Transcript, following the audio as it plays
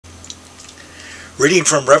Reading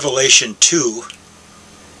from Revelation 2,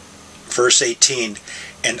 verse 18.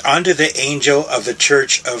 And unto the angel of the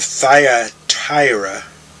church of Thyatira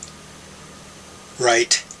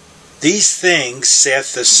write, These things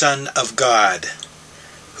saith the Son of God,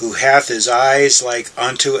 who hath his eyes like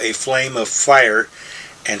unto a flame of fire,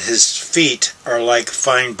 and his feet are like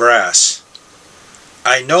fine brass.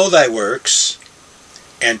 I know thy works,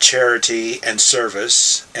 and charity, and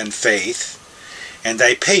service, and faith, and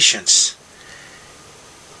thy patience,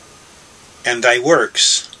 and thy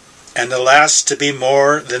works, and the last to be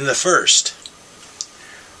more than the first.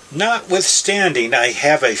 Notwithstanding I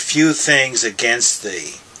have a few things against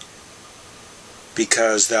thee,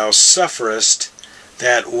 because thou sufferest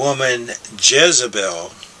that woman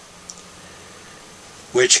Jezebel,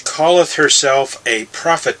 which calleth herself a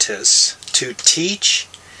prophetess, to teach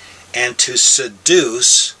and to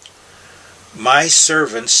seduce my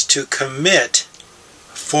servants to commit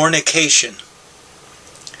fornication,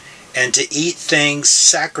 and to eat things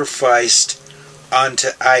sacrificed unto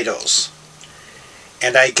idols.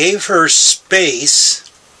 And I gave her space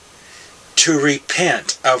to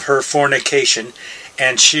repent of her fornication,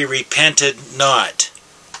 and she repented not.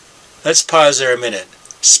 Let's pause there a minute.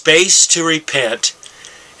 Space to repent,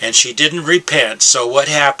 and she didn't repent, so what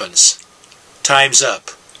happens? Time's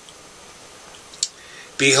up.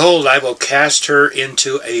 Behold, I will cast her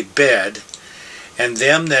into a bed, and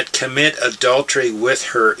them that commit adultery with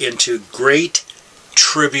her into great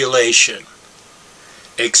tribulation,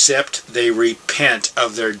 except they repent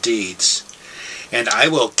of their deeds. And I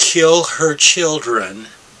will kill her children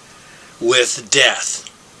with death.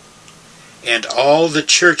 And all the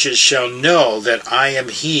churches shall know that I am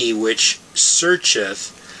he which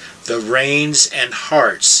searcheth the reins and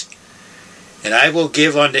hearts. And I will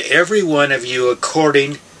give unto every one of you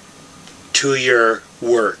according to your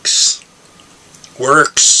works.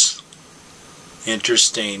 Works.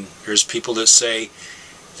 Interesting. There's people that say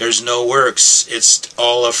there's no works. It's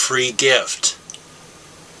all a free gift.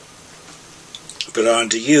 But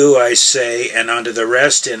unto you I say, and unto the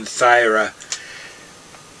rest in Thyatira,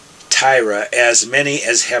 as many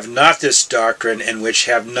as have not this doctrine, and which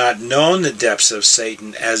have not known the depths of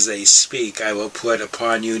Satan as they speak, I will put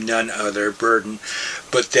upon you none other burden,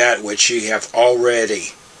 but that which ye have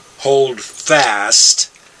already. Hold fast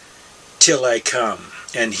till I come.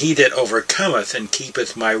 And he that overcometh and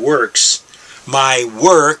keepeth my works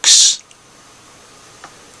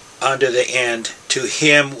unto the end, to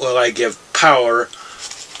him will I give power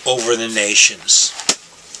over the nations.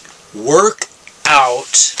 Work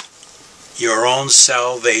out your own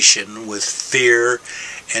salvation with fear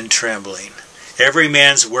and trembling. Every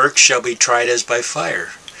man's work shall be tried as by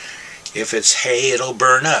fire. If it's hay, it'll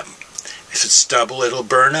burn up. If it's stubble, it'll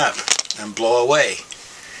burn up and blow away.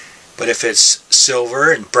 But if it's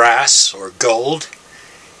silver and brass or gold,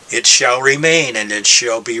 it shall remain, and it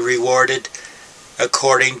shall be rewarded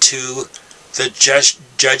according to the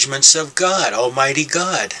judgments of God, Almighty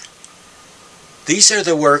God. These are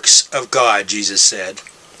the works of God, Jesus said,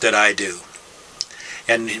 that I do.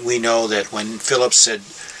 And we know that when Philip said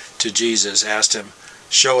to Jesus, asked him,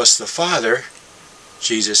 show us the Father,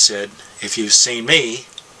 Jesus said, if you've seen me,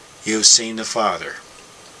 you've seen the Father.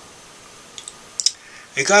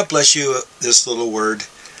 May God bless you this little word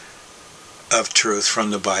of truth from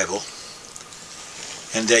the Bible,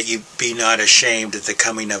 and that you be not ashamed at the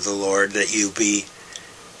coming of the Lord, that you be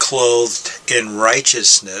clothed in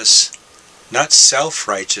righteousness, not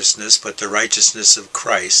self-righteousness, but the righteousness of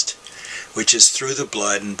Christ, which is through the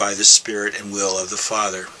blood and by the Spirit and will of the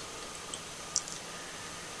Father.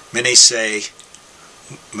 Many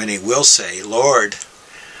will say, Lord,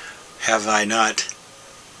 have I not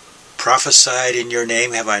prophesied in your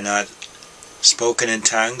name? Have I not spoken in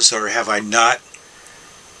tongues? Or have I not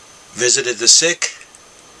visited the sick?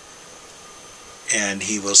 And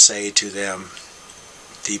he will say to them,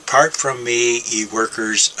 depart from me, ye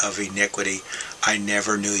workers of iniquity, I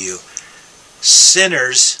never knew you.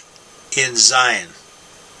 Sinners in Zion,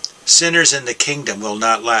 sinners in the kingdom will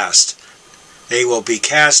not last. They will be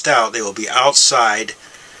cast out, they will be outside,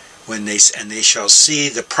 and they shall see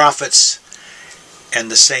the prophets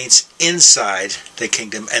and the saints inside the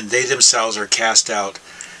kingdom, and they themselves are cast out,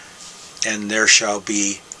 and there shall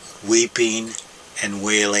be weeping and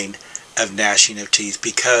wailing of gnashing of teeth,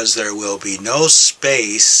 because there will be no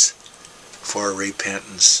space for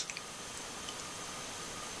repentance.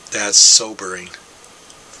 That's sobering,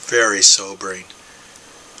 very sobering.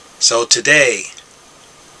 So today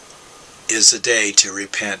is the day to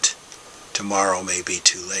repent. Tomorrow may be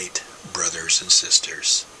too late, brothers and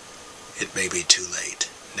sisters. It may be too late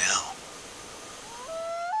now.